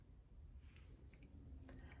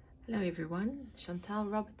Hello everyone, Chantelle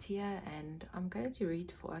Roberts here, and I'm going to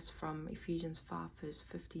read for us from Ephesians 5 verse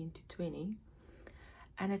 15 to 20.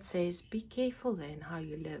 And it says, "Be careful then how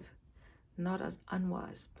you live, not as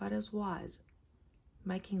unwise, but as wise,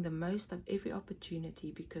 making the most of every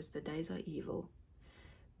opportunity, because the days are evil.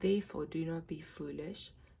 Therefore do not be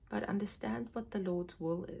foolish, but understand what the Lord's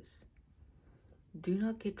will is. Do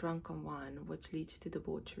not get drunk on wine, which leads to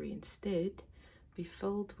debauchery. Instead, be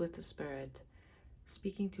filled with the Spirit,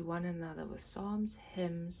 speaking to one another with psalms,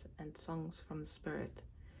 hymns, and songs from the Spirit.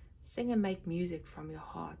 Sing and make music from your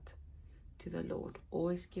heart to the Lord,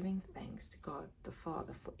 always giving thanks to God the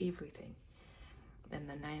Father for everything, in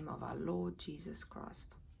the name of our Lord Jesus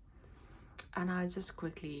Christ." And I just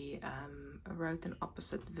quickly wrote an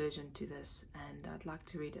opposite version to this, and I'd like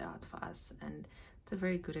to read it out for us. And it's a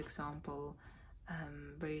very good example,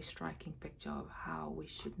 very striking picture of how we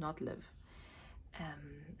should not live.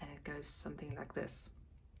 And it goes something like this: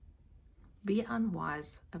 "Be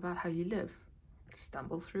unwise about how you live.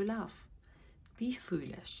 Stumble through life. Be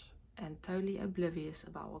foolish and totally oblivious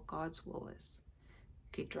about what God's will is.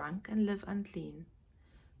 Get drunk and live unclean.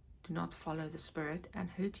 Do not follow the Spirit and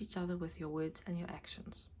hurt each other with your words and your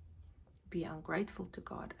actions. Be ungrateful to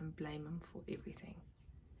God and blame Him for everything."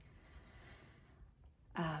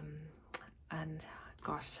 And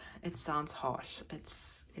gosh, it sounds harsh.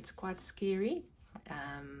 It's quite scary.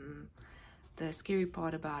 The scary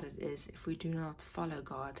part about it is, if we do not follow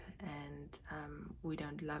God and we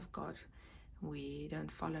don't love God, we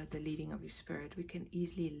don't follow the leading of His Spirit, we can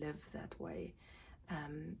easily live that way.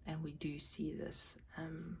 And we do see this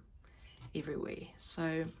everywhere.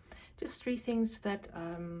 So just three things that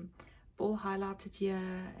Paul highlighted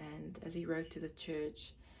here, and as he wrote to the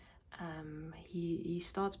church, he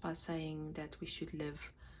starts by saying that we should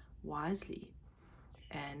live wisely.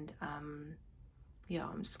 And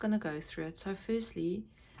I'm just going to go through it. So firstly,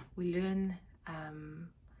 we learn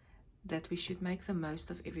that we should make the most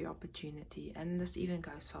of every opportunity, and this even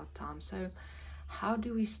goes for our time. So how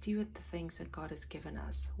do we steward the things that God has given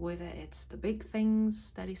us, whether it's the big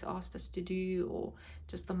things that He's asked us to do or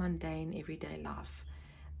just the mundane everyday life?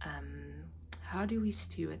 How do we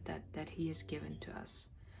steward that He has given to us?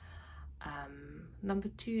 Number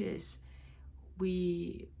two is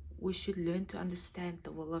we should learn to understand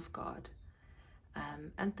the will of God.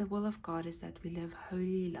 And the will of God is that we live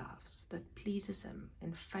holy lives that pleases Him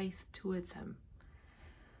in faith towards Him.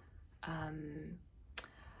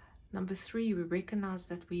 Number three, we recognize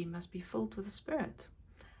that we must be filled with the Spirit.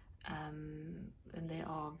 And there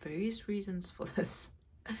are various reasons for this.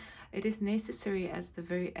 It is necessary it's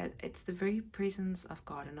the very presence of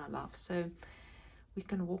God in our life, so we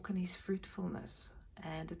can walk in His fruitfulness.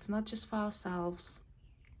 And it's not just for ourselves,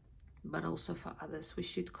 but also for others. We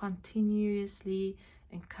should continuously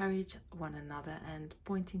encourage one another and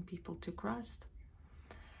pointing people to Christ.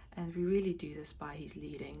 And we really do this by His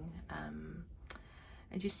leading.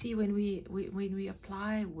 And you see, when we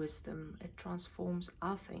apply wisdom, it transforms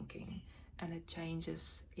our thinking and it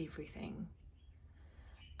changes everything.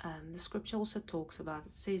 The scripture also talks about,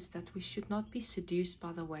 it says that we should not be seduced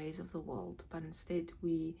by the ways of the world, but instead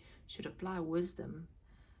we should apply wisdom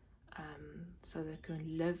so that we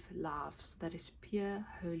can live lives that is pure,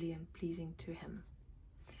 holy, and pleasing to Him.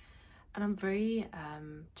 And I'm very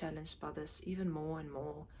challenged by this even more and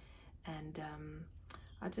more. And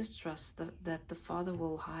I just trust that the Father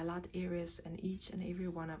will highlight areas in each and every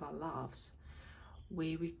one of our lives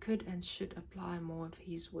where we could and should apply more of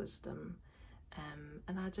His wisdom.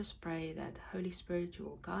 And I just pray that Holy Spirit, You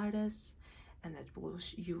will guide us, and that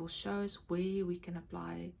You will show us where we can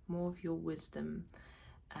apply more of Your wisdom.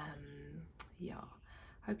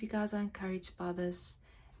 Hope you guys are encouraged by this,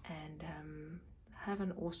 and have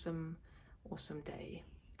an awesome day.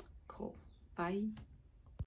 Cool. Bye.